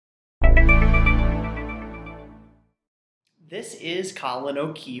This is Colin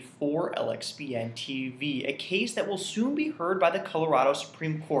O'Keefe for LXBN TV, a case that will soon be heard by the Colorado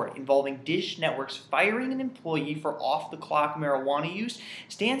Supreme Court involving Dish Network's firing an employee for off-the-clock marijuana use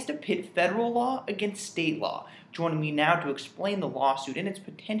stands to pit federal law against state law. Joining me now to explain the lawsuit and its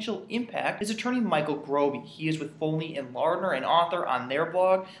potential impact is attorney Michael Groebe. He is with Foley Lardner, an author on their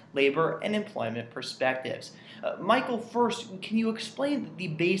blog, Labor and Employment Perspectives. Michael, first, can you explain the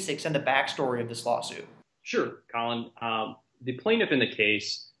basics and the backstory of this lawsuit? Sure, Colin. The plaintiff in the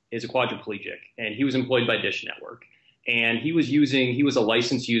case is a quadriplegic, and he was employed by Dish Network. And he was a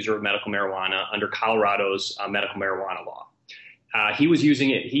licensed user of medical marijuana under Colorado's medical marijuana law. He was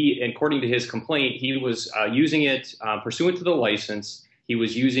using it, according to his complaint, he was using it pursuant to the license. He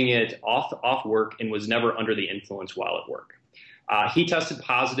was using it off work and was never under the influence while at work. He tested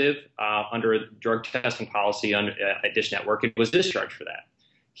positive under a drug testing policy at Dish Network and was discharged for that.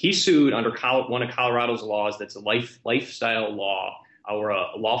 He sued under one of Colorado's laws that's a lifestyle law or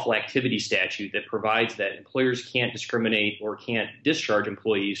a lawful activity statute that provides that employers can't discriminate or can't discharge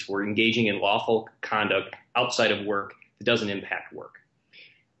employees for engaging in lawful conduct outside of work that doesn't impact work.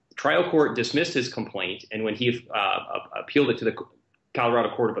 The trial court dismissed his complaint, and when he appealed it to the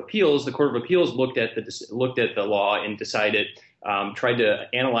Colorado Court of Appeals, the Court of Appeals looked at the law and decided, tried to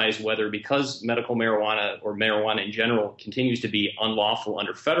analyze whether, because medical marijuana or marijuana in general continues to be unlawful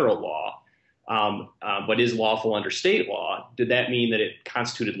under federal law, but is lawful under state law, did that mean that it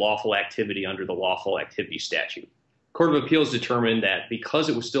constituted lawful activity under the lawful activity statute? Court of Appeals determined that because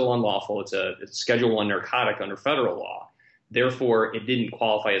it was still unlawful, it's a Schedule I narcotic under federal law. Therefore, it didn't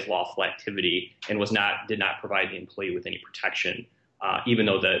qualify as lawful activity and did not provide the employee with any protection, even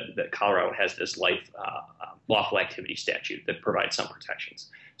though the Colorado has this lawful activity statute that provides some protections.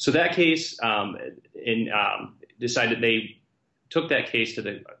 So that case decided they took that case to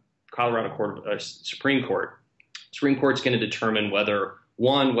the Colorado Supreme Court. Supreme Court's going to determine whether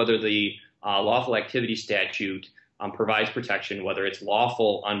the lawful activity statute provides protection, whether it's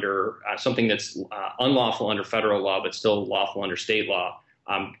lawful under something that's unlawful under federal law but still lawful under state law,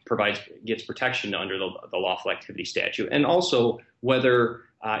 gets protection under the lawful activity statute, and also whether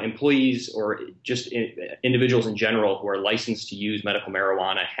employees or just individuals in general who are licensed to use medical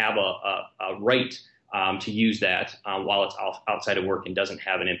marijuana have a right to use that while it's outside of work and doesn't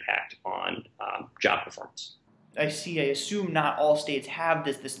have an impact on job performance. I see. I assume not all states have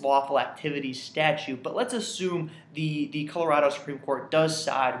this lawful activity statute, but let's assume the Colorado Supreme Court does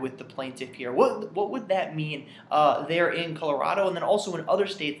side with the plaintiff here. What would that mean there in Colorado, and then also in other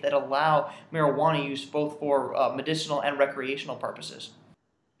states that allow marijuana use both for medicinal and recreational purposes?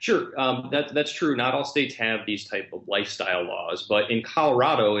 Sure, that's true. Not all states have these type of lifestyle laws, but in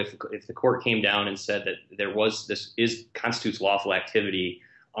Colorado, if the court came down and said that this constitutes lawful activity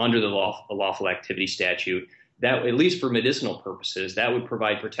under the lawful activity statute, that, at least for medicinal purposes, that would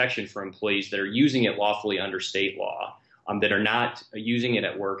provide protection for employees that are using it lawfully under state law, that are not using it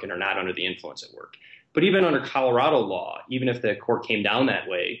at work and are not under the influence at work. But even under Colorado law, even if the court came down that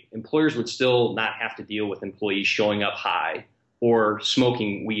way, employers would still not have to deal with employees showing up high or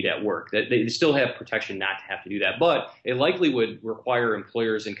smoking weed at work. They still have protection not to have to do that. But it likely would require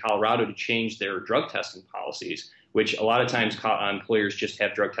employers in Colorado to change their drug testing policies, which a lot of times employers just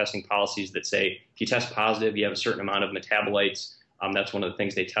have drug testing policies that say if you test positive, you have a certain amount of metabolites. That's one of the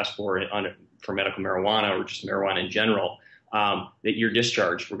things they test for medical marijuana or just marijuana in general, that you're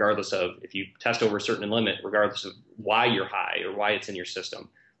discharged regardless of if you test over a certain limit, regardless of why you're high or why it's in your system.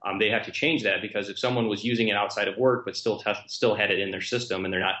 They have to change that because if someone was using it outside of work but still had it in their system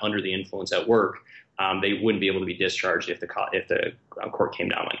and they're not under the influence at work, they wouldn't be able to be discharged if the court came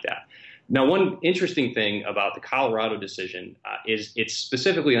down like that. Now, one interesting thing about the Colorado decision is it's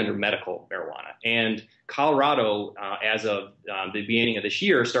specifically under medical marijuana. And Colorado, as of the beginning of this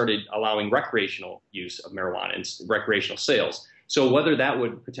year, started allowing recreational use of marijuana and recreational sales. So whether that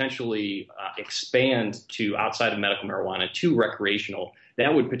would potentially expand to outside of medical marijuana to recreational,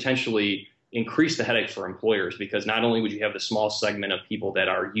 that would potentially increase the headache for employers, because not only would you have the small segment of people that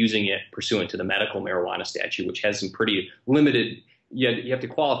are using it pursuant to the medical marijuana statute, which has some pretty limited, you have to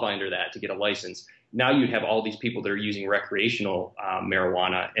qualify under that to get a license. Now you'd have all these people that are using recreational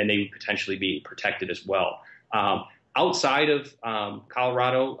marijuana, and they would potentially be protected as well. Outside of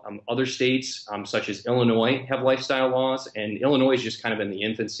Colorado, other states such as Illinois have lifestyle laws, and Illinois is just kind of in the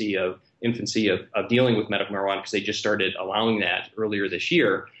infancy of dealing with medical marijuana because they just started allowing that earlier this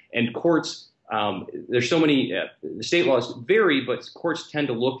year. And courts, there's so many, the state laws vary, but courts tend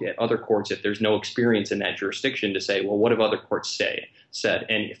to look at other courts if there's no experience in that jurisdiction to say, well, what have other courts said?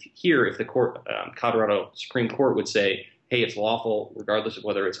 And if the Colorado Supreme Court would say, hey, it's lawful regardless of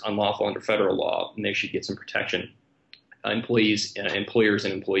whether it's unlawful under federal law, and they should get some protection. employers and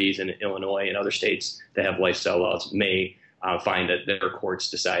employees in Illinois and other states that have lifestyle laws may find that their courts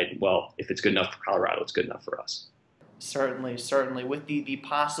decide, well, if it's good enough for Colorado, it's good enough for us. Certainly, certainly. With the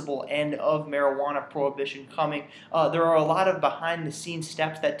possible end of marijuana prohibition coming, there are a lot of behind-the-scenes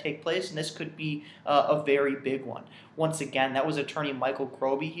steps that take place, and this could be a very big one. Once again, that was attorney Michael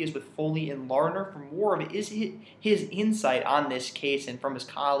Groebe. He is with Foley Lardner. For more of his insight on this case and from his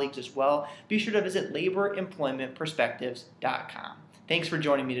colleagues as well, be sure to visit laboremploymentperspectives.com. Thanks for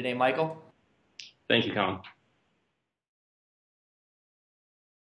joining me today, Michael. Thank you, Colin.